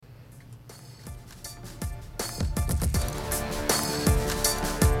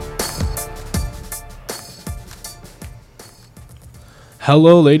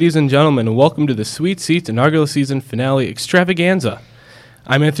Hello, ladies and gentlemen, and welcome to the Sweet Seats inaugural season finale extravaganza.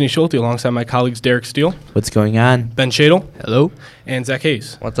 I'm Anthony Schulte alongside my colleagues Derek Steele. What's going on? Ben Shadle. Hello. And Zach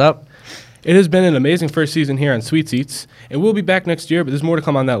Hayes. What's up? It has been an amazing first season here on Sweet Seats, and we'll be back next year, but there's more to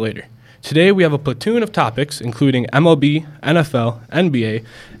come on that later. Today we have a platoon of topics, including MLB, NFL, NBA,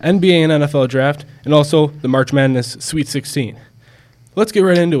 NBA and NFL draft, and also the March Madness Sweet 16. Let's get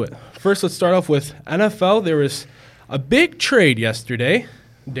right into it. First, let's start off with NFL. There was a big trade yesterday.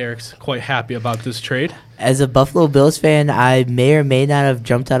 Derek's quite happy about this trade. As a Buffalo Bills fan, I may or may not have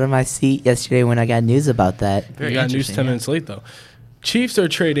jumped out of my seat yesterday when I got news about that. You got news 10 minutes late, though. Chiefs are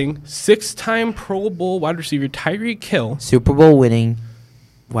trading six-time Pro Bowl wide receiver Tyreek Hill, Super Bowl winning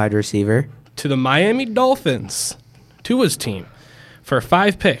wide receiver, to the Miami Dolphins, Tua's team, for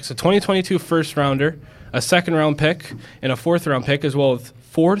 5 picks, a 2022 first-rounder, a second-round pick, and a fourth-round pick, as well as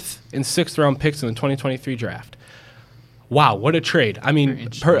 4th and 6th-round picks in the 2023 draft. Wow, what a trade! I mean,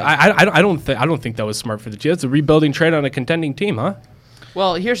 I don't think that was smart for the Jets. A rebuilding trade on a contending team, huh?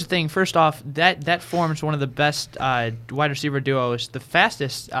 Well, here's the thing. First off, that forms one of the best wide receiver duos, the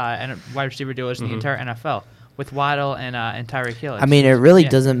fastest wide receiver duos in the entire NFL, with Waddle and Tyreek Hill. I mean, it really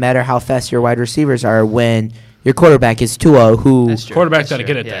doesn't matter how fast your wide receivers are when your quarterback is Tua, who quarterback's got to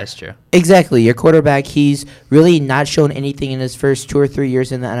get it there. That's true. Exactly, your quarterback. He's really not shown anything in his first 2 or 3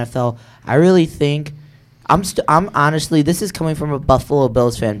 years in the NFL. I really think. I'm honestly, this is coming from a Buffalo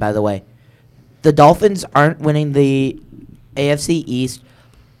Bills fan, by the way. The Dolphins aren't winning the AFC East,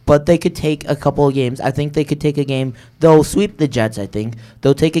 but they could take a couple of games. I think they could take a game. They'll sweep the Jets, I think.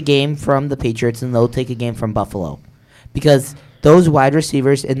 They'll take a game from the Patriots, and they'll take a game from Buffalo. Because those wide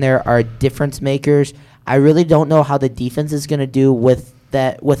receivers in there are difference makers. I really don't know how the defense is going to do with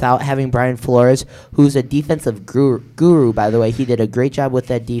that without having Brian Flores, who's a defensive guru, by the way. He did a great job with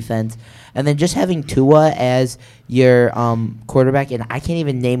that defense. And then just having Tua as your quarterback, and I can't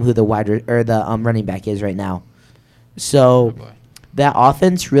even name who the running back is right now. So that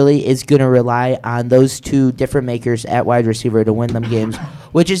offense really is going to rely on those 2 different makers at wide receiver to win them games,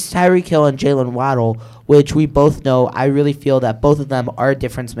 which is Tyreek Hill and Jalen Waddle, which we both know. I really feel that both of them are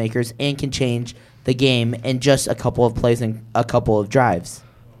difference makers and can change the game in just a couple of plays and a couple of drives.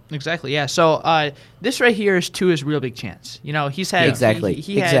 Exactly, yeah. So this right here is Tua's real big chance. You know, he's had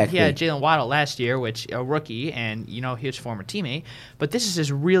he had Jalen Waddle last year, which a rookie, and his former teammate. But this is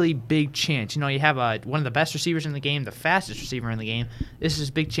his really big chance. You have one of the best receivers in the game, the fastest receiver in the game. This is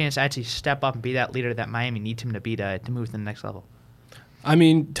his big chance to actually step up and be that leader that Miami needs him to be to move to the next level. I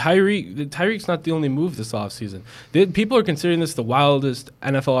mean, Tyreek's not the only move this offseason. People are considering this the wildest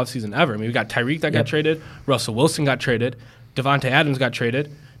NFL offseason ever. I mean, we got Tyreek that got traded, Russell Wilson got traded, Devontae Adams got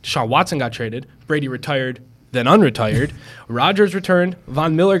traded, Deshaun Watson got traded, Brady retired, then unretired, Rodgers returned,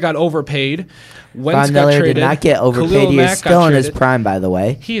 Von Miller got overpaid, Wentz Von got Miller traded, did not get overpaid. He is still in his prime, by the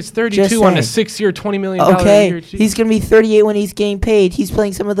way. He is 32 on a 6-year, $20 million year. He's going to be 38 when he's getting paid. He's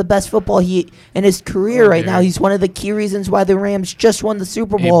playing some of the best football in his career right now. He's one of the key reasons why the Rams just won the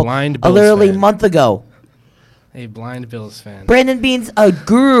Super Bowl a month ago. A blind Bills fan. Brandon Beane's a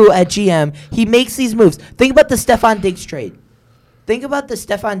guru at GM. He makes these moves. Think about the Stephon Diggs trade.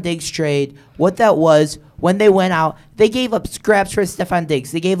 What that was when they went out. They gave up scraps for Stephon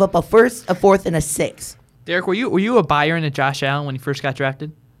Diggs. They gave up a 1st, a 4th, and a 6th. Derek, were you a buyer into Josh Allen when he first got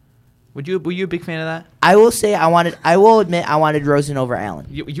drafted? Were you a big fan of that? I will say I wanted Rosen over Allen.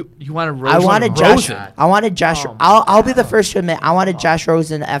 You wanted Rosen? I wanted Josh. I'll be the first to admit I wanted Josh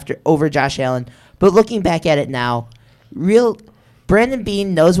Rosen over Josh Allen. But looking back at it now, Brandon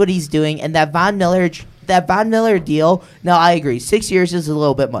Beane knows what he's doing, and that Von Miller deal. Now I agree, 6 years is a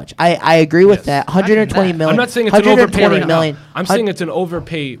little bit much. I agree with that. 120 million. I'm not saying it's an overpay right now. I'm saying it's an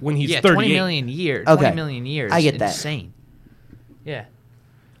overpay when he's 38. 20 million a year. Okay. 20 million years. I get that. Insane. Yeah.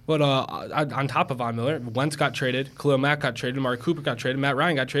 But on top of Von Miller, Wentz got traded, Khalil Mack got traded, Amari Cooper got traded, Matt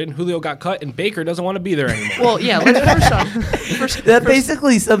Ryan got traded, and Julio got cut, and Baker doesn't want to be there anymore. Well, yeah. That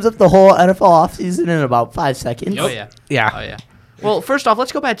basically sums up the whole NFL offseason in about 5 seconds. Oh yeah. Well, first off,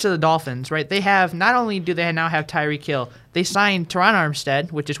 let's go back to the Dolphins, right? They have, not only do they now have Tyreek Hill, they signed Teron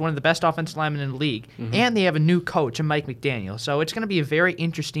Armstead, which is one of the best offensive linemen in the league, and they have a new coach, a Mike McDaniel. So it's going to be a very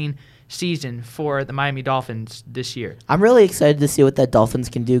interesting season for the Miami Dolphins this year. I'm really excited to see what that Dolphins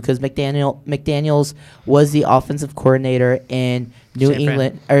can do because McDaniels was the offensive coordinator in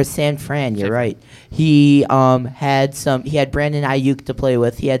San Fran. You're right. He had Brandon Ayuk to play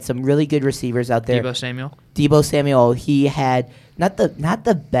with. He had some really good receivers out there. Deebo Samuel. He had not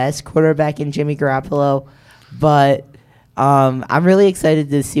the best quarterback in Jimmy Garoppolo, but I'm really excited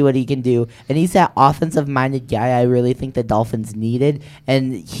to see what he can do. And he's that offensive-minded guy I really think the Dolphins needed.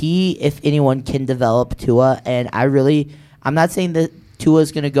 And he, if anyone, can develop Tua. And I'm not saying that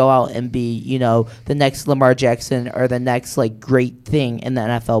Tua's going to go out and be, the next Lamar Jackson or the next, great thing in the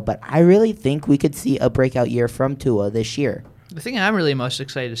NFL. But I really think we could see a breakout year from Tua this year. The thing I'm really most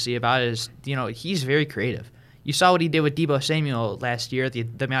excited to see about is, he's very creative. You saw what he did with Deebo Samuel last year, the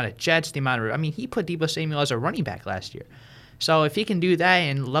amount of jets, he put Deebo Samuel as a running back last year. So if he can do that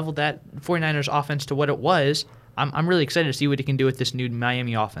and level that 49ers offense to what it was, I'm really excited to see what he can do with this new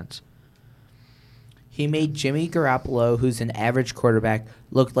Miami offense. He made Jimmy Garoppolo, who's an average quarterback,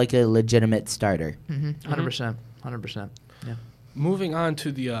 look like a legitimate starter. 100%. 100%. Yeah. Moving on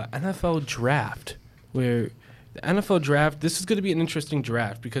to the NFL draft, where the NFL draft, this is going to be an interesting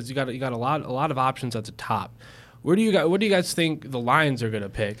draft because you got a lot of options at the top. What do you guys think the Lions are going to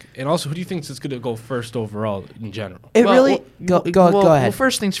pick? And also, who do you think is going to go first overall in general? Go ahead. Well,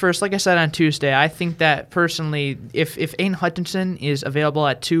 first things first, like I said on Tuesday, I think that personally, if Aiden Hutchinson is available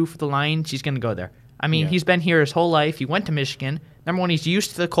at 2 for the Lions, he's going to go there. He's been here his whole life. He went to Michigan. Number one, he's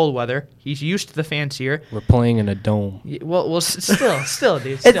used to the cold weather. He's used to the fans here. We're playing in a dome. Well, still,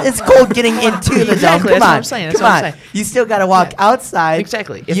 dude. It's cold getting into the dome. Come on. Come on. You still got to walk outside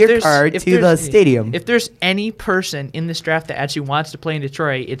your car to the stadium. If there's any person in this draft that actually wants to play in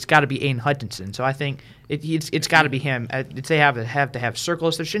Detroit, it's got to be Aiden Hutchinson. So I think it's got to be him. They have to have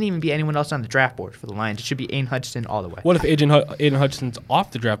circles. There shouldn't even be anyone else on the draft board for the Lions. It should be Aiden Hutchinson all the way. What if Aiden Hutchinson's off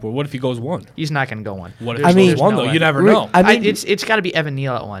the draft board? What if he goes 1? He's not going to go 1. What if he goes 1, though? You never know. It's got to be Evan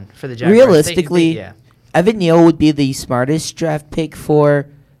Neal at 1 for the Jaguars. Realistically, Evan Neal would be the smartest draft pick for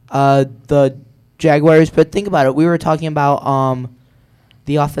the Jaguars. But think about it. We were talking about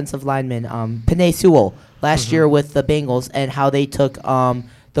the offensive lineman, Penei Sewell, last year with the Bengals, and how they took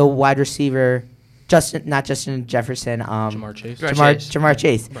the wide receiver, not Justin Jefferson, Jamar Chase. Jamar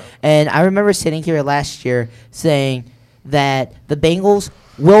Chase. Bro. And I remember sitting here last year saying that the Bengals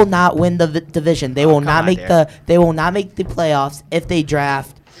will not win the division. They will not make the playoffs if they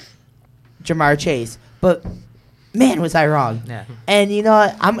draft Jamar Chase. But man, was I wrong. Yeah. And you know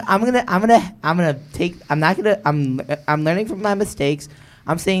what? I'm learning from my mistakes.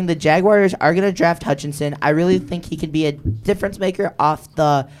 I'm saying the Jaguars are going to draft Hutchinson. I really think he could be a difference maker off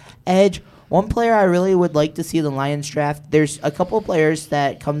the edge. One player I really would like to see the Lions draft, there's a couple of players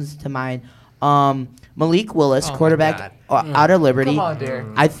that comes to mind. Malik Willis, quarterback out of Liberty. Come on, Derek.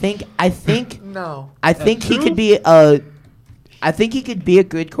 I think No. I think he could be a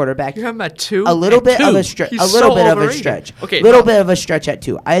good quarterback. You have him at 2? A little bit of a stretch. He's so overrated. Bit of a stretch at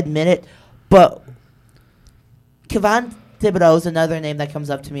 2. I admit it, but Kevon Thibodeau is another name that comes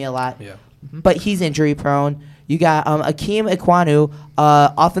up to me a lot. Yeah. But he's injury prone. You got Akeem Ekwonu,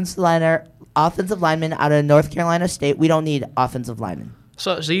 offensive lineman out of North Carolina State. We don't need offensive linemen.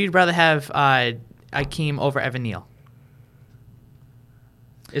 So you'd rather have Akeem over Evan Neal?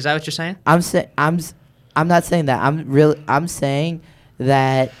 Is that what you're saying? I'm not saying that. I'm saying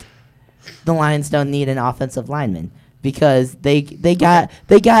that the Lions don't need an offensive lineman because they got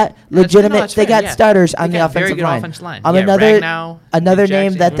legitimate starters on the offensive line. Another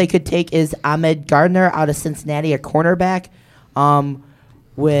name that they could take is Ahmed Gardner out of Cincinnati, a cornerback.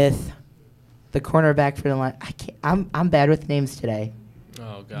 With the cornerback for the line, I'm bad with names today.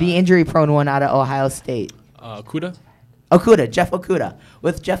 Oh God. The injury-prone one out of Ohio State. Jeff Okudah.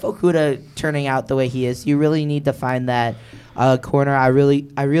 With Jeff Okudah turning out the way he is, you really need to find that corner. I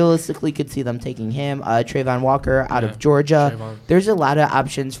realistically could see them taking him. Trayvon Walker out of Georgia. Trayvon. There's a lot of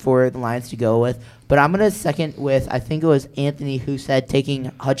options for the Lions to go with, but I'm going to second with, I think it was Anthony who said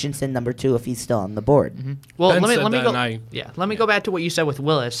taking Hutchinson number 2 if he's still on the board. Mm-hmm. Well, let me go back to what you said with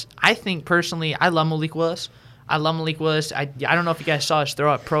Willis. I think personally, I love Malik Willis. I don't know if you guys saw his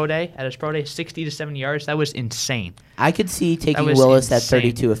throw at Pro Day. At his Pro Day, 60 to 70 yards. That was insane. I could see taking Willis at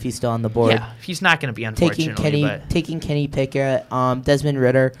 32 if he's still on the board. Yeah, he's not going to be, unfortunately. Taking Kenny Pickett, Desmond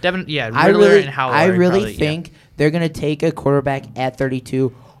Ritter. I really think they're going to take a quarterback at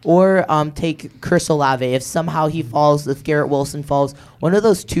 32 or take Chris Olave. If somehow he falls, if Garrett Wilson falls, one of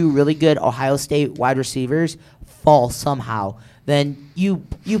those 2 really good Ohio State wide receivers fall somehow, then you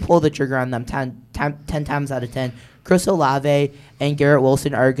pull the trigger on them 10 times out of 10. Chris Olave and Garrett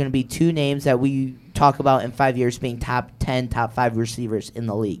Wilson are going to be 2 names that we talk about in 5 years being top 10, top 5 receivers in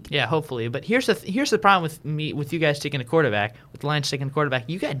the league. Yeah, hopefully. But here's the problem with you guys taking a quarterback, with the Lions taking a quarterback.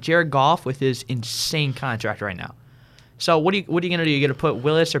 You got Jared Goff with his insane contract right now. So what are you going to do? You're going to put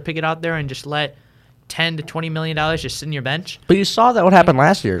Willis or Pickett out there and just let $10 to $20 million just sit in your bench? But you saw that what happened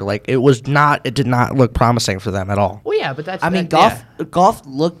last year. Like it did not look promising for them at all. Well, yeah, but that's. Goff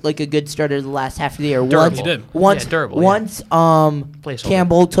looked like a good starter the last half of the year. Durable. Once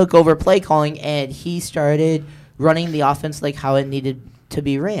Campbell took over play calling and he started running the offense like how it needed to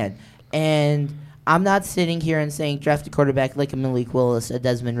be ran. And I'm not sitting here and saying draft a quarterback like a Malik Willis, a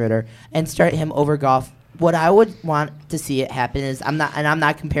Desmond Ridder, and start him over Goff. What I would want to see it happen is I'm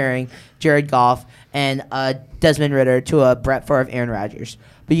not comparing Jared Goff and Desmond Ridder to a Brett Favre, Aaron Rodgers.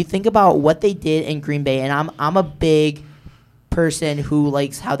 But you think about what they did in Green Bay, and I'm a big person who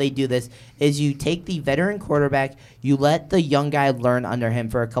likes how they do this, is you take the veteran quarterback, you let the young guy learn under him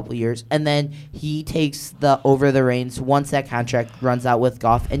for a couple of years, and then he takes over the reins once that contract runs out with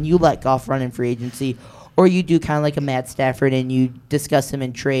Goff, and you let Goff run in free agency, or you do kind of like a Matt Stafford and you discuss him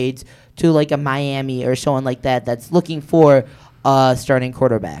in trades to like a Miami or someone like that that's looking for a starting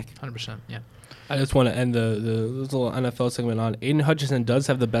quarterback. 100%, yeah. I just want to end the little NFL segment on Aiden Hutchinson does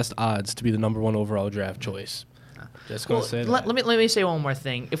have the best odds to be the number 1 overall draft choice. Just going to say that. Let me say one more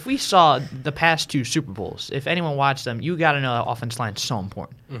thing. If we saw the past 2 Super Bowls, if anyone watched them, you got to know that offensive line is so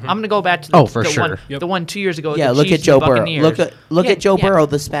important. Mm-hmm. I'm going to go back to the one 2 years ago. Yeah, look at Joe Burrow. Look at Joe Burrow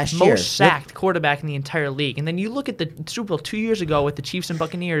this past year. Most sacked quarterback in the entire league. And then you look at the Super Bowl 2 years ago with the Chiefs and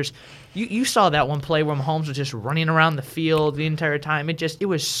Buccaneers. You saw that one play where Mahomes was just running around the field the entire time. It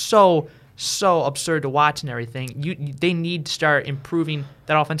was so absurd to watch and everything. They need to start improving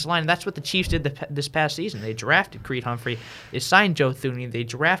that offensive line. And that's what the Chiefs did this past season. They drafted Creed Humphrey. They signed Joe Thuney. They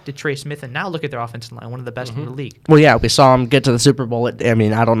drafted Trey Smith. And now look at their offensive line, one of the best in the league. Well, yeah, we saw him get to the Super Bowl. I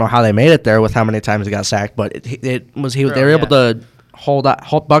don't know how they made it there with how many times he got sacked, but they were able to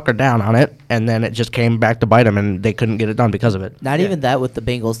hold Bucker down on it, and then it just came back to bite him, and they couldn't get it done because of it. Not even that with the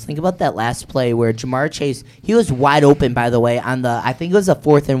Bengals. Think about that last play where Jamar Chase, he was wide open, by the way, on I think it was a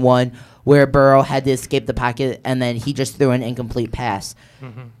 4th and 1, where Burrow had to escape the pocket, and then he just threw an incomplete pass.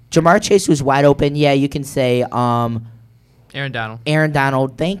 Mm-hmm. Jamar Chase was wide open. Yeah, you can say Aaron Donald. Aaron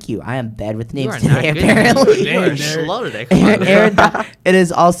Donald, thank you. I am bad with names today, apparently. You are slow today. It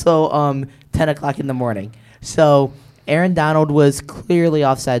is also 10 o'clock in the morning. So Aaron Donald was clearly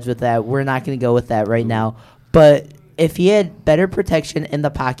offsides with that. We're not going to go with that right now. But if he had better protection in the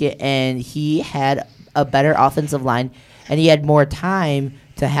pocket and he had a better offensive line and he had more time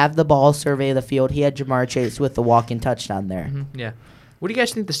to have the ball survey the field, he had Jamar Chase with the walk-in touchdown there. Mm-hmm. Yeah. What do you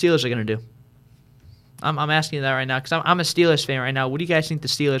guys think the Steelers are going to do? I'm asking you that right now because I'm a Steelers fan right now. What do you guys think the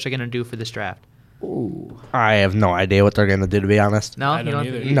Steelers are going to do for this draft? Ooh. I have no idea what they're going to do, to be honest. No, I don't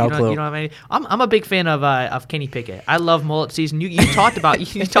either. No clue. You don't have any. I'm a big fan of Kenny Pickett. I love mullet season. You talked about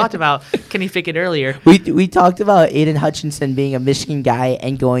Kenny Pickett earlier. We talked about Aiden Hutchinson being a Michigan guy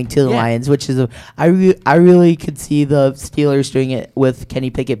and going to the Lions, which is I really could see the Steelers doing it with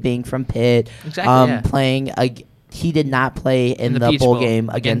Kenny Pickett being from Pitt, playing. He did not play in the bowl game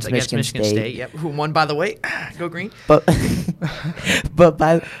against Michigan State. Yep. Who won, by the way? Go Green. But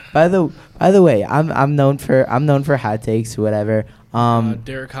by the way, I'm known for hot takes, whatever.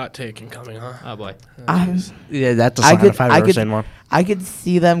 Derek hot take incoming, huh? Oh boy. Yeah, that's a sign if I've ever seen one. I could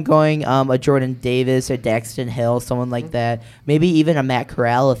see them going a Jordan Davis or Daxton Hill, someone like that. Maybe even a Matt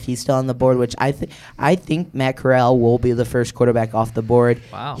Corral if he's still on the board, which I think Matt Corral will be the first quarterback off the board.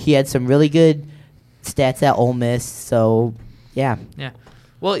 Wow. He had some really good stats at Ole Miss, so yeah. Yeah.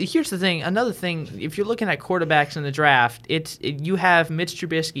 Well, here's the thing. Another thing, if you're looking at quarterbacks in the draft, you have Mitch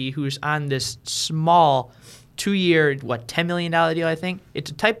Trubisky, who's on this small 2-year, $10 million deal, I think.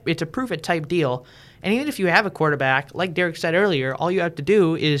 It's a prove-it type deal. And even if you have a quarterback, like Derek said earlier, all you have to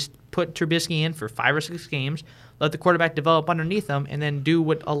do is put Trubisky in for 5 or 6 games, let the quarterback develop underneath them, and then do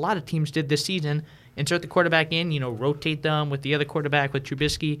what a lot of teams did this season, insert the quarterback in, rotate them with the other quarterback, with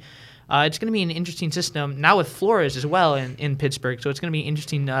Trubisky. It's going to be an interesting system, now with Flores as well in Pittsburgh, so it's going to be an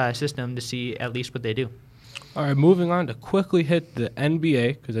interesting system to see at least what they do. All right, moving on to quickly hit the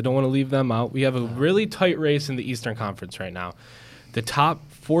NBA, because I don't want to leave them out. We have a really tight race in the Eastern Conference right now. The top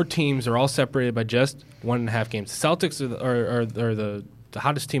 4 teams are all separated by just 1.5 games. The Celtics are the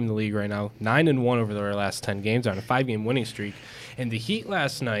hottest team in the league right now, 9-1 over their last 10 games, on a 5-game winning streak. And the Heat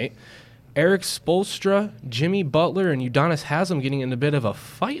last night, Eric Spoelstra, Jimmy Butler, and Udonis Haslem getting in a bit of a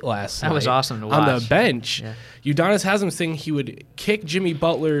fight last night. That was awesome to watch. On the bench. Yeah. Udonis Haslem saying he would kick Jimmy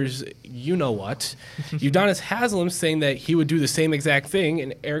Butler's you-know-what. Udonis Haslem saying that he would do the same exact thing,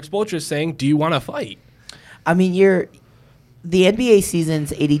 and Eric Spoelstra saying, do you want to fight? I mean, the NBA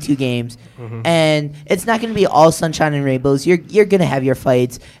season's 82 games, and it's not going to be all sunshine and rainbows. You're going to have your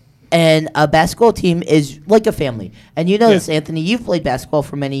fights. And a basketball team is like a family. And you know this, Anthony. You've played basketball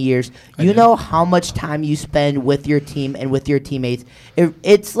for many years. You know how much time you spend with your team and with your teammates.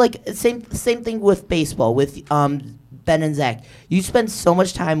 It's like same thing with baseball, with Ben and Zach. You spend so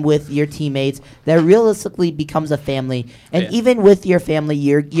much time with your teammates that realistically becomes a family. And even with your family,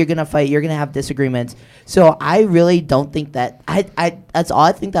 you're gonna fight. You're gonna have disagreements. So I really don't think that. That's all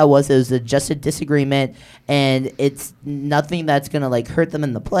I think that was. It was just a disagreement, and it's nothing that's gonna like hurt them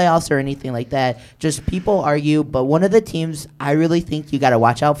in the playoffs or anything like that. Just people argue. But one of the teams I really think you got to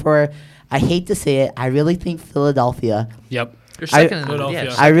watch out for. I hate to say it. I really think Philadelphia. Yep.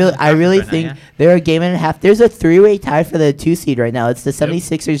 I really think they're a game and a half. There's a 3-way tie for the 2 seed right now. It's the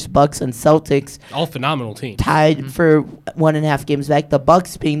 76ers, Bucks, and Celtics. All phenomenal teams. Tied for 1.5 games back. The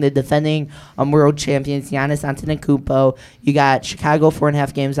Bucks being the defending world champions, Giannis Antetokounmpo. You got Chicago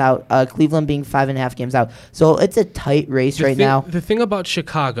 4.5 games out. Cleveland being 5.5 games out. So it's a tight race now. The thing about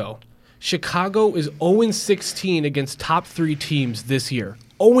Chicago is 0-16 against top 3 teams this year.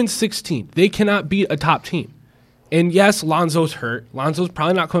 0-16. They cannot beat a top team. And yes, Lonzo's hurt. Lonzo's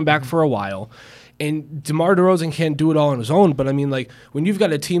probably not coming back for a while. And DeMar DeRozan can't do it all on his own. But, I mean, like, when you've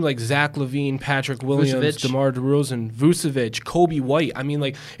got a team like Zach LaVine, Patrick Williams, DeMar DeRozan, Vucevic, Kobe White, I mean,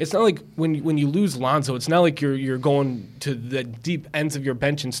 like, it's not like when you lose Lonzo, it's not like you're going to the deep ends of your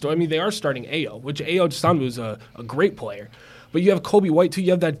bench and I mean, they are starting Ayo, which Ayo just sounded was a great player. But you have Kobe White, too.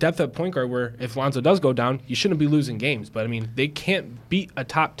 You have that depth at point guard where if Lonzo does go down, you shouldn't be losing games. But, I mean, they can't beat a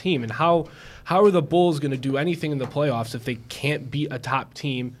top team. And how are the Bulls going to do anything in the playoffs if they can't beat a top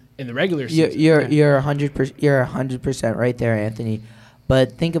team in the regular season? You're 100% right there, Anthony.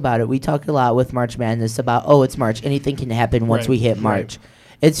 But think about it. We talk a lot with March Madness about, it's March. Anything can happen once we hit March. Right.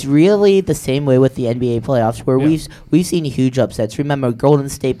 It's really the same way with the NBA playoffs where we've seen huge upsets. Remember, Golden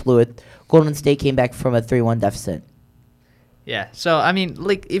State blew it. Golden State came back from a 3-1 deficit. Yeah, so I mean,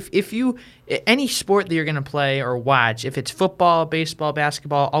 like if you any sport that you're gonna play or watch, if it's football, baseball,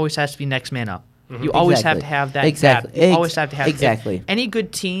 basketball, always has to be next man up. Mm-hmm. You always have to have that depth. You always have to have any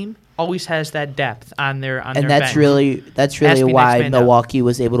good team always has that depth on their and that's bench. That's really why Milwaukee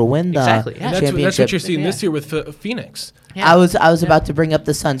was able to win the championship. That's what you're seeing this year with Phoenix. Yeah. I was about to bring up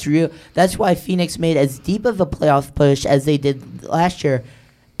the Suns. That's why Phoenix made as deep of a playoff push as they did last year.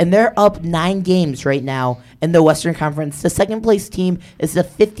 And they're up 9 games right now in the Western Conference. The second place team is the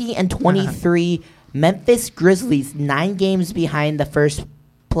 50-23 Memphis Grizzlies, 9 games behind the first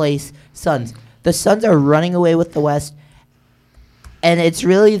place Suns. The Suns are running away with the West, and it's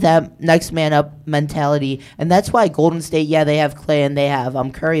really that next man up mentality. And that's why Golden State, they have Clay and they have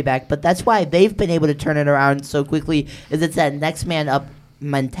Curry back, but that's why they've been able to turn it around so quickly. Is it's that next man up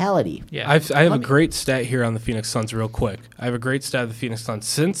mentality. Yeah, I have a great stat here on the Phoenix Suns real quick. I have a great stat of the Phoenix Suns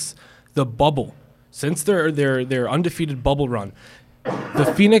since the bubble, since their undefeated bubble run.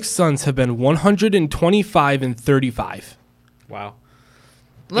 The Phoenix Suns have been 125-35. Wow.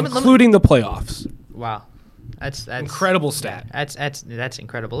 Including the playoffs. Wow. That's incredible stat. That's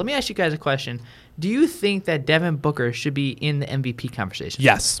incredible. Let me ask you guys a question. Do you think that Devin Booker should be in the MVP conversation?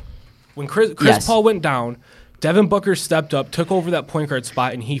 Yes. When Chris Paul went down, Devin Booker stepped up, took over that point guard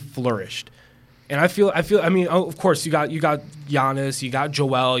spot, and he flourished. And I mean, of course, you got Giannis, you got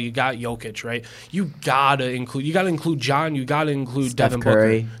Joel, you got Jokic, right? You gotta include John, you gotta include Steph Devin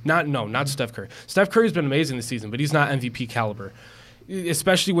Curry. Booker. Not Steph Curry. Steph Curry's been amazing this season, but he's not MVP caliber.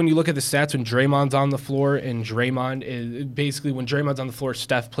 Especially when you look at the stats when Draymond's on the floor and basically when Draymond's on the floor,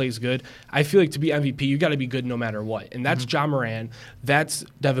 Steph plays good. I feel like to be MVP, you got to be good no matter what. And that's Ja Morant. That's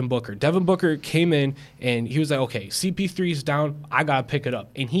Devin Booker. Devin Booker came in and he was like, okay, CP3's down. I got to pick it up.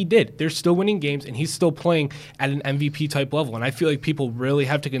 And he did. They're still winning games and he's still playing at an MVP type level. And I feel like people really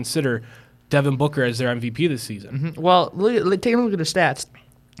have to consider Devin Booker as their MVP this season. Mm-hmm. Well, take a look at the stats.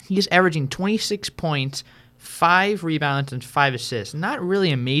 He's averaging 26 points, 5 rebounds, and 5 assists. Not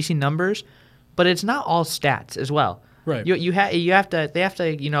really amazing numbers, but it's not all stats as well. Right. They have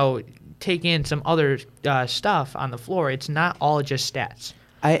to take in some other stuff on the floor. It's not all just stats.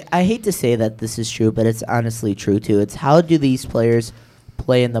 I hate to say that this is true, but it's honestly true too. It's how do these players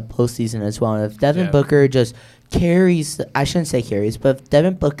play in the postseason as well? And if Devin Booker just carries, I shouldn't say carries, but if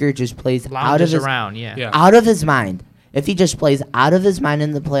Devin Booker just plays out of his mind. If he just plays out of his mind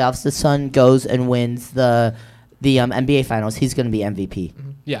in the playoffs, the Sun goes and wins the NBA Finals. He's going to be MVP.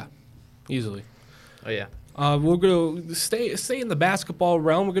 Mm-hmm. Yeah, easily. Oh yeah. We're going to stay in the basketball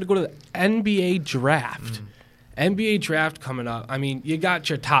realm. We're going to go to the NBA draft. NBA draft coming up. I mean, you got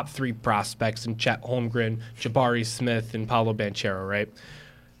your top 3 prospects in Chet Holmgren, Jabari Smith, and Paolo Banchero, right?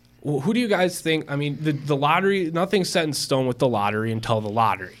 Well, who do you guys think? I mean, the lottery, nothing's set in stone with the lottery until the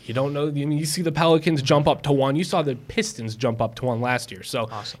lottery. You don't know. I mean, you see the Pelicans jump up to 1. You saw the Pistons jump up to 1 last year. So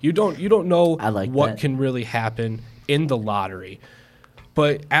awesome. You don't know what can really happen in the lottery.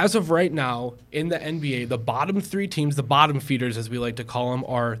 But as of right now, in the NBA, the bottom 3 teams, the bottom feeders, as we like to call them,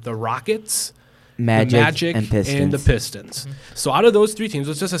 are the Rockets, Magic and the Pistons. Mm-hmm. So out of those 3 teams,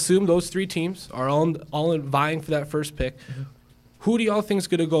 let's just assume those 3 teams are all vying for that first pick. Mm-hmm. Who do y'all think is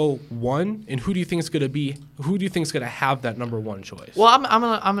going to go 1, and who do you think is going to have that number 1 choice? Well, I'm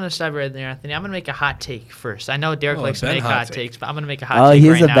gonna stop right there, Anthony. I'm gonna make a hot take first. I know Derek likes to make hot takes, but I'm gonna make a hot take right now.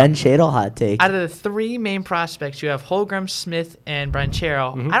 Oh, he's a Ben Shadle hot take. Out of the 3 main prospects, you have Holmgren, Smith, and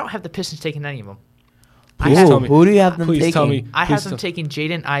Banchero. I don't have the Pistons taking any of them. Who do you have them taking? Please tell me. I have them taking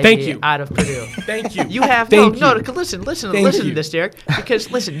Jaden Ivey out of Purdue. Thank you. You have listen to this, Derek. Because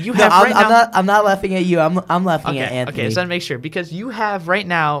listen, you have now. I'm not laughing at you. I'm laughing at Anthony. Okay, so to make sure, because you have right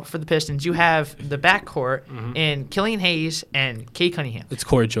now for the Pistons, you have the backcourt in Killian Hayes and Cade Cunningham. It's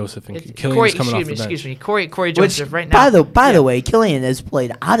Corey Joseph and Killian's coming off the bench. Excuse me, Corey Joseph right now. By the way, Killian has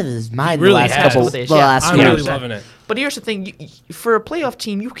played out of his mind the last I'm really loving it. But here's the thing: for a playoff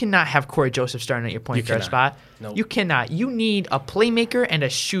team, you cannot have Corey Joseph starting at your point guard spot. Nope. You cannot. You need a playmaker and a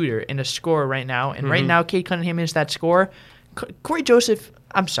shooter and a scorer right now. And right now, Cade Cunningham is that scorer. Corey Joseph,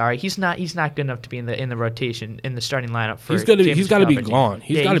 I'm sorry, he's not good enough to be in the rotation in the starting lineup for. He's got to be gone.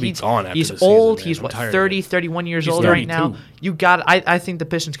 He's got to be gone after he's this old. Season, he's what 30, 31 years old right now. You got. I think the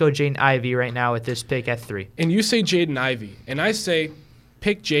Pistons go Jaden Ivey right now at this pick at 3. And you say Jaden Ivey, and I say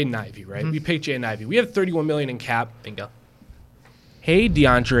pick Jaden Ivey, right? We pick Jaden Ivey. We have $31 million in cap. Bingo. Hey,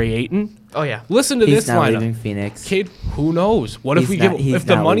 DeAndre Ayton. Oh yeah. Listen to this lineup. He's not leaving Phoenix. Kid, who knows? What if if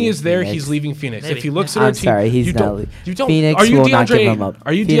the money is there, he's leaving Phoenix. Maybe. If he looks at our team, sorry, he's not leaving. Phoenix will not give him up.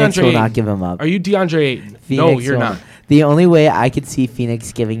 Are you Phoenix DeAndre will Ayton? not give him up. Are you DeAndre Ayton? No, you're not. The only way I could see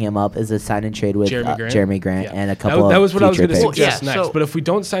Phoenix giving him up is a sign and trade with Jeremy Grant and a couple that was what I was going to suggest next. But if we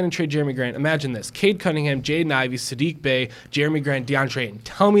don't sign and trade Jeremy Grant, imagine this: Cade Cunningham, Jaden Ivey, Sadiq Bey, Jeremy Grant, DeAndre Ayton.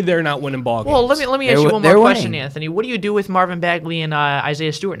 Tell me they're not winning ball games. Well, let me ask you one more question, Anthony. What do you do with Marvin Bagley and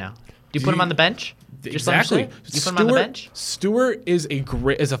Isaiah Stewart now? Do you put him on the bench? Exactly. You put him on the bench? Stewart is a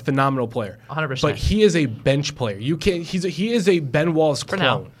phenomenal player. 100%. But he is a bench player. He is a Ben Wallace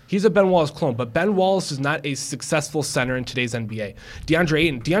clone. He's a Ben Wallace clone, but Ben Wallace is not a successful center in today's NBA.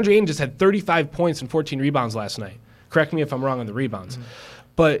 DeAndre Ayton just had 35 points and 14 rebounds last night. Correct me if I'm wrong on the rebounds.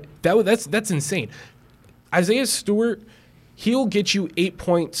 But that's insane. Isaiah Stewart, he'll get you 8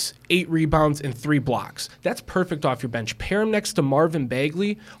 points, 8 rebounds, and 3 blocks. That's perfect off your bench. Pair him next to Marvin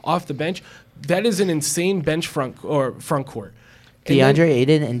Bagley off the bench. That is an insane bench front court. DeAndre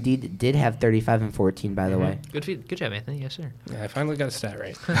Ayton indeed did have 35 and 14, by the way. Good job, Anthony. Yes, sir. Yeah, I finally got a stat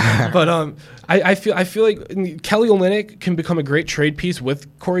right. But I feel like Kelly Olynyk can become a great trade piece with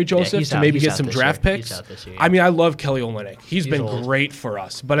Corey Joseph to maybe get some draft picks. He's out this year, I mean, I love Kelly Olynyk. He's been great for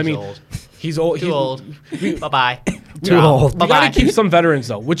us. But I mean, he's old. Too old. Bye-bye. Too old. We got to keep some veterans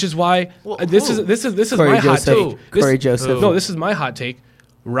though, which is why this is Corey my hot take. Corey Joseph. No, this is my hot take.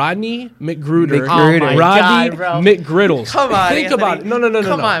 Rodney McGruder. McGriddles. Come on, Think Anthony. about it. No.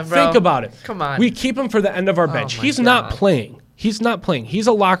 Come on, bro. Think about it. Come on. We keep him for the end of our bench. He's not playing. He's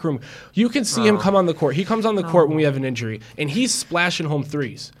a locker room. You can see him come on the court. He comes on the court when we have an injury, and he's splashing home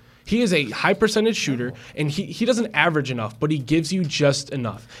threes. He is a high percentage shooter, and he doesn't average enough, but he gives you just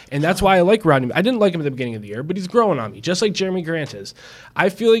enough. And that's why I like Rodney. I didn't like him at the beginning of the year, but he's growing on me, just like Jeremy Grant is. I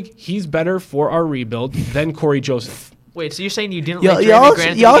feel like he's better for our rebuild than Corey Joseph. Wait, so you're saying you didn't like Jeremy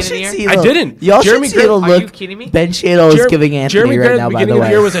Grant at the beginning of the year? I didn't. Y'all should see the look. Are you kidding me? Ben Shadle is giving Anthony Jeremy right Grant now, at the by beginning the of the way.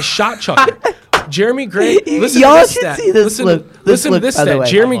 year was a shot chucker. Jeremy Grant, listen Y'all to this should stat. see this look. Listen to this by the stat.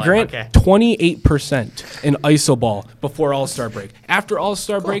 way. Jeremy Grant, 28% in ISO ball before All-Star break. After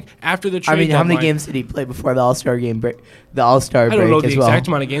All-Star break, after the trade how many deadline, games did he play before the All-Star game break? The All-Star break as well. I don't know the exact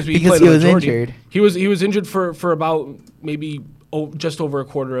amount of games, but because he was majority. injured. He was injured for about maybe just over a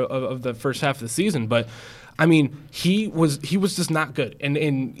quarter of the first half of the season, but I mean, he was just not good, and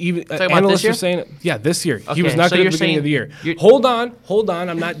even analysts are saying, this year he was not good at the beginning of the year. Hold on,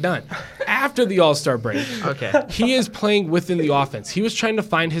 I'm not done. After the All-Star break, he is playing within the offense. He was trying to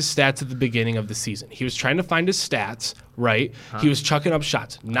find his stats at the beginning of the season. He was trying to find his stats, right? He was chucking up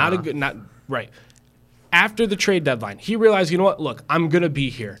shots, not right. After the trade deadline, he realized, you know what? Look, I'm gonna be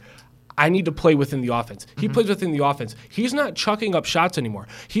here. I need to play within the offense. He plays within the offense. He's not chucking up shots anymore.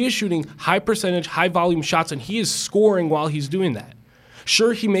 He is shooting high percentage, high volume shots, and he is scoring while he's doing that.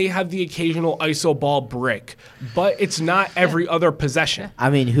 Sure, he may have the occasional ISO ball brick, but it's not every other possession. I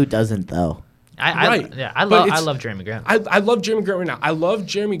mean, who doesn't though? I love Jeremy Grant. I love Jeremy Grant right now. I love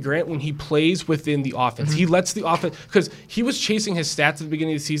Jeremy Grant when he plays within the offense. He lets the offense, because he was chasing his stats at the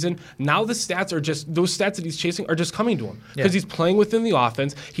beginning of the season. Now the stats are just, those stats that he's chasing are just coming to him because he's playing within the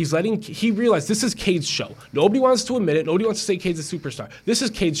offense. He realized this is Cade's show. Nobody wants to admit it. Nobody wants to say Cade's a superstar. This is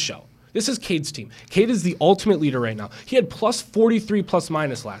Cade's show. This is Cade's team. Cade is the ultimate leader right now. He had plus 43 plus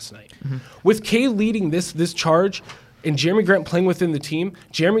minus last night. With Cade leading this charge and Jeremy Grant playing within the team,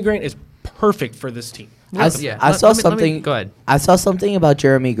 Jeremy Grant is perfect for this team. I saw something. Go ahead. I saw something about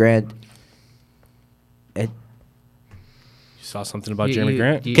Jeremy Grant. You saw something about Jeremy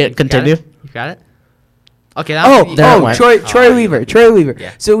Grant? Continue. You got it? Okay. Troy Weaver. Troy Weaver.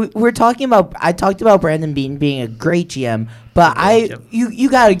 Yeah. So we're talking about. I talked about Brandon Beane being a great GM, but you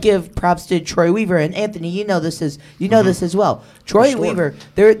got to give props to Troy Weaver and Anthony. You know this as well. Troy Weaver.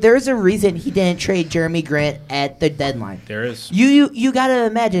 There's a reason he didn't trade Jeremy Grant at the deadline. There is. You got to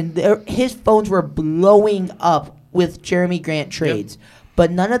imagine his phones were blowing up with Jeremy Grant trades, but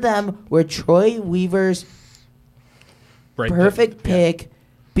none of them were Troy Weaver's perfect pick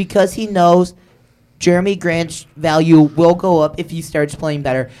because he knows Jeremy Grant's value will go up if he starts playing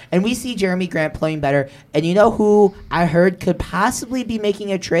better. And we see Jeremy Grant playing better. And you know who I heard could possibly be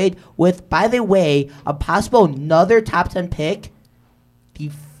making a trade with, by the way, a possible another top 10 pick?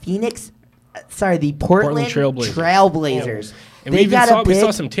 The Portland Trailblazers. And we saw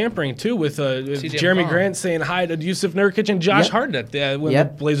some tampering, too, with Jeremy Grant saying hi to Yusuf Nurkic and Josh Hart when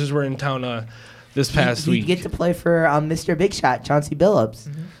the Blazers were in town this past week. You get to play for Mr. Big Shot, Chauncey Billups.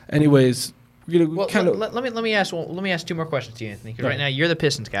 Mm-hmm. Anyways... Let me ask two more questions to you, Anthony. Because right now you're the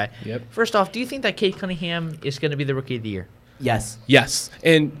Pistons guy. Yep. First off, do you think that Cade Cunningham is going to be the Rookie of the Year? Yes. Yes,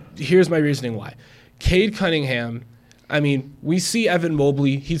 and here's my reasoning why. Cade Cunningham. I mean, we see Evan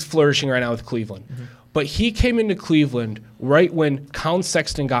Mobley. He's flourishing right now with Cleveland, but he came into Cleveland right when Colin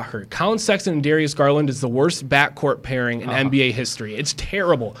Sexton got hurt. Colin Sexton and Darius Garland is the worst backcourt pairing in NBA history. It's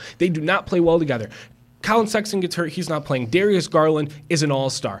terrible. They do not play well together. Colin Sexton gets hurt. He's not playing. Darius Garland is an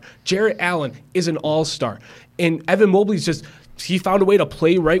all-star. Jarrett Allen is an all-star. And Evan Mobley's he found a way to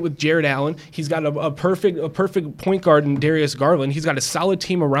play right with Jarrett Allen. He's got a perfect point guard in Darius Garland. He's got a solid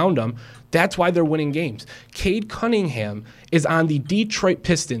team around him. That's why they're winning games. Cade Cunningham is on the Detroit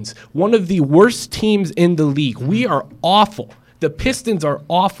Pistons, one of the worst teams in the league. We are awful. The Pistons are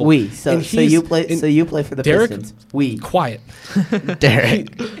awful. So you play for the Derek, Pistons. Quiet.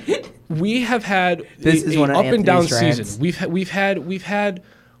 Derek. We have had an up and down season. We've had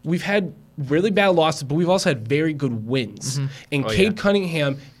really bad losses, but we've also had very good wins. Mm-hmm. And Cade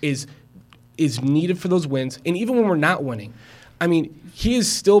Cunningham is needed for those wins. And even when we're not winning, I mean, he is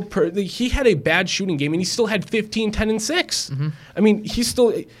still he had a bad shooting game, and he still had 15, 10, and 6. Mm-hmm. I mean, he's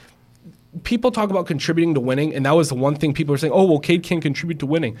still. People talk about contributing to winning, and that was the one thing people were saying, oh, well, Cade can contribute to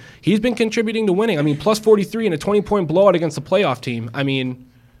winning. He's been contributing to winning. I mean, plus 43 and a 20-point blowout against a playoff team. I mean,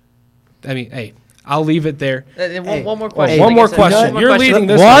 hey, I'll leave it there. One more question. One more question. You're leading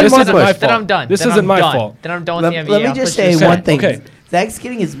this one. This isn't my fault. Then I'm done. This isn't my fault. Then I'm done with the NBA. Let me just say one thing. Okay. Zach's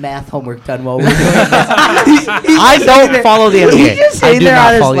getting his math homework done while we're doing this. I don't follow the NBA. He's just sitting there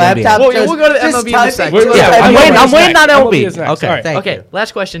on his laptop. We'll go to the MLB in a second. I'm waiting on MLB. Okay,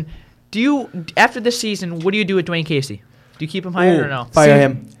 last question. After this season, what do you do with Dwayne Casey? Do you keep him hired or no? Fire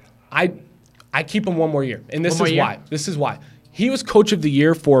him. I keep him one more year, and this is why. He was coach of the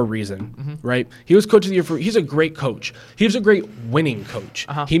year for a reason, right? He was coach of the year he's a great coach. He's a great winning coach.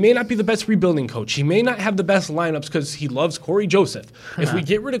 He may not be the best rebuilding coach. He may not have the best lineups because he loves Corey Joseph. If we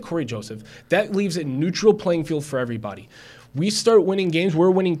get rid of Corey Joseph, that leaves a neutral playing field for everybody. We start winning games, we're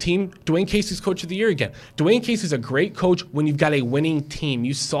a winning team. Dwayne Casey's coach of the year again. Dwayne Casey's a great coach when you've got a winning team.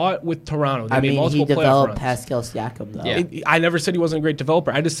 You saw it with Toronto. They made multiple he playoff developed runs. Pascal Siakam, though. Yeah. I never said he wasn't a great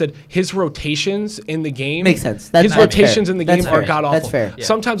developer. I just said his rotations in the game. Makes sense. His rotations in the game are god awful. That's fair. Yeah.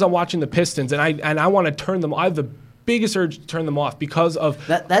 Sometimes I'm watching the Pistons and I want to turn them. I have the biggest urge to turn them off because of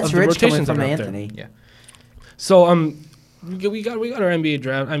that's of rich the rotations coming from that are Anthony. Yeah. So we got our NBA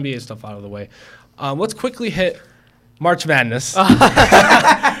draft, NBA stuff out of the way. Let's quickly hit March Madness.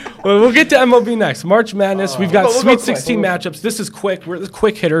 We'll get to MLB next. March Madness. We've got Sweet 16 matchups. This is quick. We're the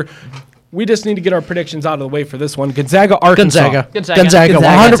quick hitter. We just need to get our predictions out of the way for this one. Gonzaga, Arkansas. Gonzaga,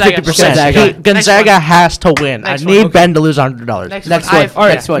 150%. Gonzaga has to win. I need Ben to lose $100.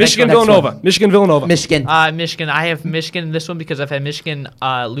 Next one. Michigan, Villanova. Michigan. I have Michigan in this one because I've had Michigan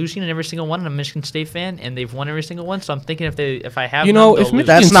losing in every single one. I'm a Michigan State fan, and they've won every single one. So I'm thinking if I have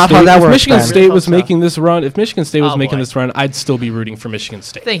that's not how that works. If Michigan State was making this run, I'd still be rooting for Michigan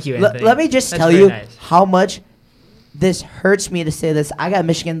State. Thank you, Anthony. Let me just tell you how much this hurts me to say this. I got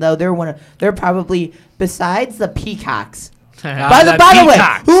Michigan though. They're probably, besides the Peacocks. By the way,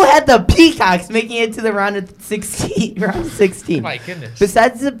 who had the Peacocks making it to the round of 16? My goodness.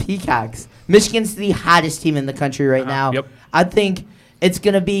 Besides the Peacocks, Michigan's the hottest team in the country right now. Yep. I think it's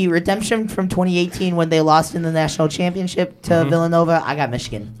going to be redemption from 2018 when they lost in the national championship to Villanova. I got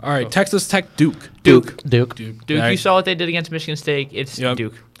Michigan. All right, Texas Tech, Duke. You saw what they did against Michigan State. It's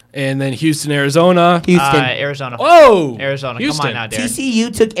Duke. And then Houston, Arizona. Arizona. Oh! Arizona. Houston. Come on now, Derek.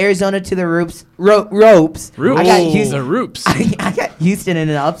 TCU took Arizona to the ropes. I got Houston. The ropes. I got Houston in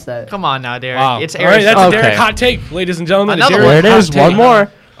an upset. Come on now, Derek. Wow. It's All right, Arizona. that's a Derek hot take, ladies and gentlemen. Another There it is. One more.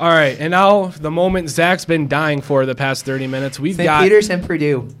 All right, and now the moment Zach's been dying for the past 30 minutes. We've St. got Peter's and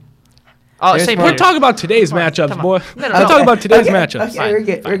Purdue. Oh, There's St. more. We're Peter's. talking about today's matchups, boy. No, We're talking about today's Okay, matchups. Okay, we're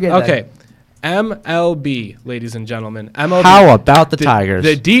good. We're good. Okay. MLB, ladies and gentlemen. MLB. How about the Tigers?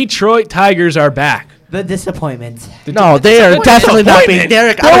 The Detroit Tigers are back. The disappointment. No, they are definitely not being.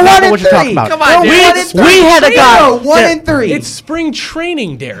 Derek, I don't know what you're talking about. Come on, Derek. We had a guy. 1-3. It's spring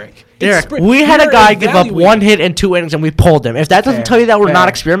training, Derek. Derek, we had a guy give up 1 hit in 2 innings and we pulled him. If that doesn't Fair. tell you that we're Fair. not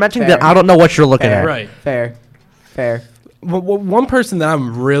experimenting, then Fair. I don't know what you're looking at. Right. Fair. One person that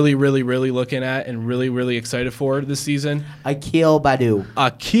I'm really looking at and really excited for this season, Akil Badu.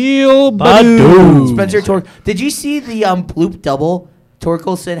 Akil Badu. Spencer Tork. Did you see the bloop double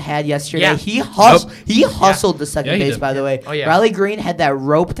Torkelson had yesterday? Yeah. He hustled the second Yeah, he base, did. by the way. Oh, yeah. Riley Green had that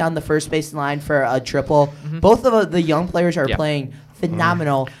rope down the first base line for a triple. Both of the young players are Yeah. playing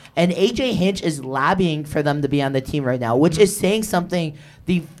phenomenal. And AJ Hinch is lobbying for them to be on the team right now, which is saying something.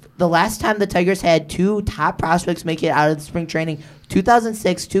 The last time the Tigers had 2 top prospects make it out of the spring training,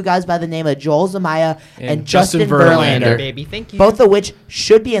 2006, 2 guys by the name of Joel Zamaya and Justin Verlander. Baby, thank you. Both of which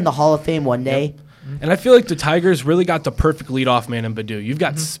should be in the Hall of Fame one day. And I feel like the Tigers really got the perfect leadoff man in Badu. You've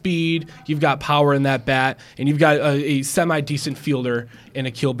got speed, you've got power in that bat, and you've got a semi-decent fielder in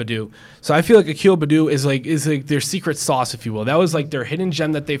Akil Badu. So I feel like Akil Badu is like their secret sauce, if you will. That was like their hidden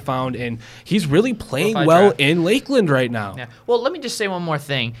gem that they found, and he's really playing well in Lakeland right now. Yeah. Well, let me just say one more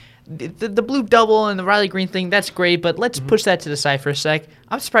thing. The blue double and the Riley Green thing, that's great, but let's push that to the side for a sec.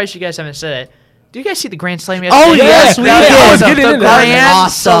 I'm surprised you guys haven't said it. Do you guys see the grand slam yesterday? Oh, yes, we did. did. Awesome. The grand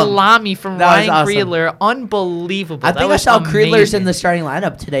Awesome. salami from That was Ryan awesome. Kreidler. Unbelievable. I That think I was saw Kreidler's amazing. in the starting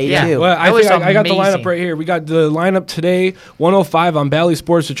lineup today, Yeah. too. Well, That was I got the lineup amazing. right here. We got the lineup today, 105 on Bally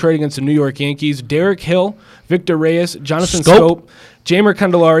Sports Detroit against the New York Yankees. Derek Hill, Victor Reyes, Jonathan Scope, Jamer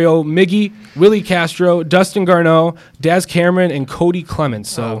Candelario, Miggy, Willie Castro, Dustin Garneau, Daz Cameron, and Cody Clemens.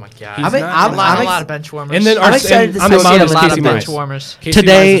 So Oh, my God. he's I mean, not- A lot of bench warmers. and then I'm excited to on the see mound him is in a lot Casey of Mize. bench warmers. Casey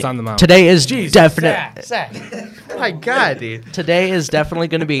Mize is on the mound. Today is Jeez, definite. Zach. Oh, my God, dude. Today is definitely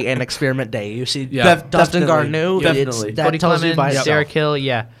going to be an experiment day. You see, Yeah. Dustin Definitely. Garneau, Definitely. that Cody tells you by Clemens, itself. Derek Hill,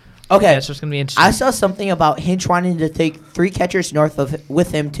 yeah. Okay. Yeah, so it's going to be interesting. I saw something about Hinch wanting to take 3 catchers north of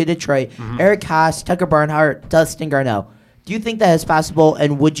with him to Detroit. Eric Haas, Tucker Barnhart, Dustin Garneau. Do you think that is possible,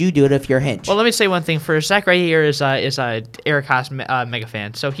 and would you do it if you're Hinch? Well, let me say one thing first. Zach right here is a Eric Haas mega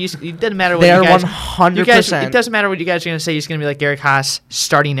fan, so it doesn't matter what They you are guys. 100%. It doesn't matter what you guys are going to say. He's going to be like Eric Haas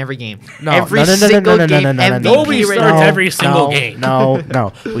starting every game. No, every no, no, no, single no, no, game. no, no, no, MVP no. Nobody right starts now. every single game.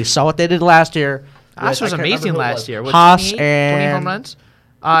 No. We saw what they did last year. Haas was I can't amazing remember who it last was. year. Haas 20 and home runs.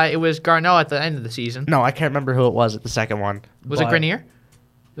 It was Garneau at the end of the season. No, I can't remember who it was at the second one. Was it Grenier?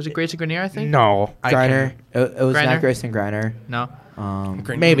 Was it Grayson Grenier, I think? No, I Griner. can't. It was Griner? not Grayson Griner. No.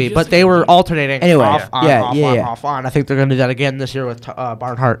 Maybe, but they were alternating. Anyway, off, on, yeah, off, yeah, on, yeah. off, on. I think they're going to do that again this year with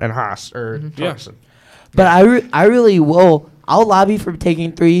Barnhart and Haas or Yeah. Torkelson. But I really will. I'll lobby for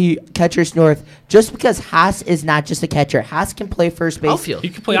taking 3 catchers north just because Haas is not just a catcher. Haas can play first base. Outfield. He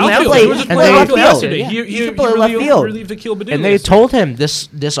could play He can outfield. play- He was just and playing they- outfield yeah. yesterday. Yeah. He can play left field. Relieved Akil Badu And they yesterday. told him this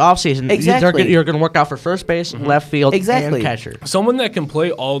offseason, Exactly. you're going to work out for first base, left field, Exactly. and catcher. Someone that can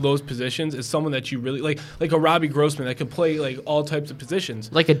play all those positions is someone that you really like a Robbie Grossman that can play like all types of positions.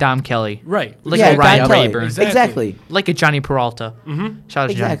 Like a Dom Kelly. Right. Like yeah, a Ryan Don Kelly. Rayburn. Exactly. Like a Johnny Peralta. Shout out to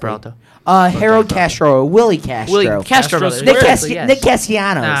Johnny Exactly. Peralta. Harold Castro, Willie Castro. Willie Castro Castro brothers. Nick, Yes. Nick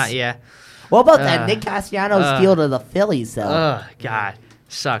Castellanos. Yeah. What about that? Nick Castellanos uh, deal to the Phillies, though. God,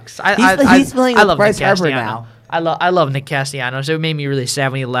 sucks. He's playing with love Bryce Nick Harper Castellanos. now. I love Nick Castellanos. It made me really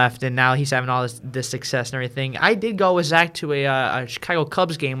sad when he left, and now he's having all this success and everything. I did go with Zach to a Chicago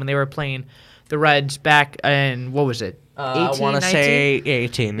Cubs game when they were playing the Reds back in, what was it? I 18, want to 19? say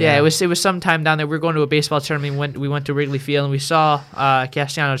 18. Yeah, it was sometime down there. We were going to a baseball tournament. We went to Wrigley Field, and we saw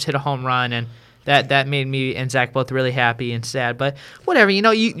Castellanos hit a home run, and that made me and Zach both really happy and sad. But whatever,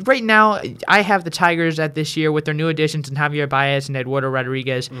 right now I have the Tigers at this year with their new additions and Javier Baez and Eduardo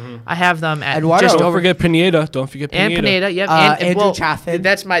Rodriguez. I have them at Eduardo. just Don't over. forget Pineda. Don't forget Pineda. And Pineda, yep. Andrew Chaffin.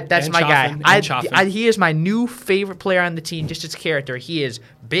 That's my And guy. Chaffin, and Chaffin. He is my new favorite player on the team. Just his character. He is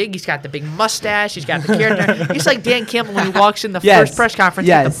big. He's got the big mustache. He's got the character. He's like Dan Campbell when he walks in the Yes. first press conference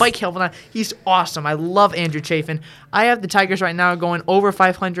Yes. with the bike helmet on. He's awesome. I love Andrew Chaffin. I have the Tigers right now going over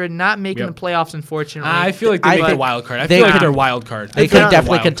 500, not making Yep. the playoffs, unfortunately. I feel like they I make a think wild card. I they feel like could- they're wild card. They I feel could like they're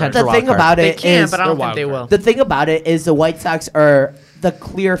definitely wild contend card. The for thing wild about they it can, is but I don't They're think they wild will. card. the thing about it is the White Sox are the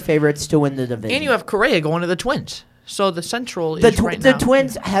clear favorites to win the division. And you have Correa going to the Twins. So the Central the is right now. The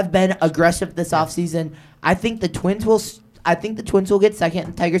Twins have been aggressive this offseason. I think the Twins will get second,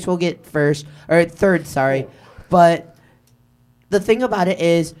 and Tigers will get third. Sorry, but the thing about it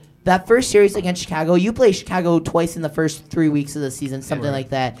is that first series against Chicago, you play Chicago twice in the first 3 weeks of the season, something like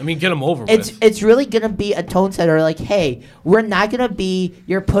that. I mean, get them over with. It's really going to be a tone setter, like, hey, we're not going to be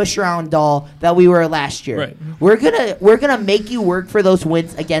your push-around doll that we were last year. Right. We're gonna make you work for those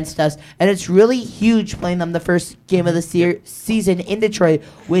wins against us, and it's really huge playing them the first game of the season in Detroit,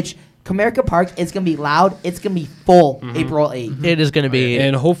 which Comerica Park is going to be loud. It's going to be full April 8th. It is going to be.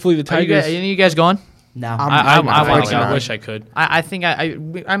 And hopefully the Tigers... Are you guys going? No. I wish I could. I think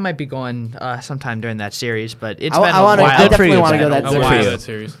I might be going sometime during that series, but it's been I definitely want to go that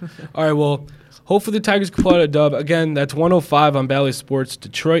series. All right, well, hopefully the Tigers can pull out a dub. Again, that's 105 on Valley Sports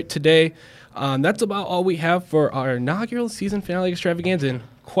Detroit today. That's about all we have for our inaugural season finale extravaganza, and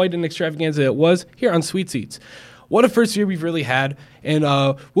quite an extravaganza it was here on Sweet Seats. What a first year we've really had, and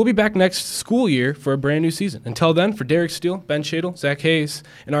we'll be back next school year for a brand new season. Until then, for Derek Steele, Ben Shadle, Zach Hayes,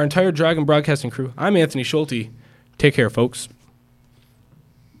 and our entire Dragon Broadcasting crew, I'm Anthony Schulte. Take care, folks.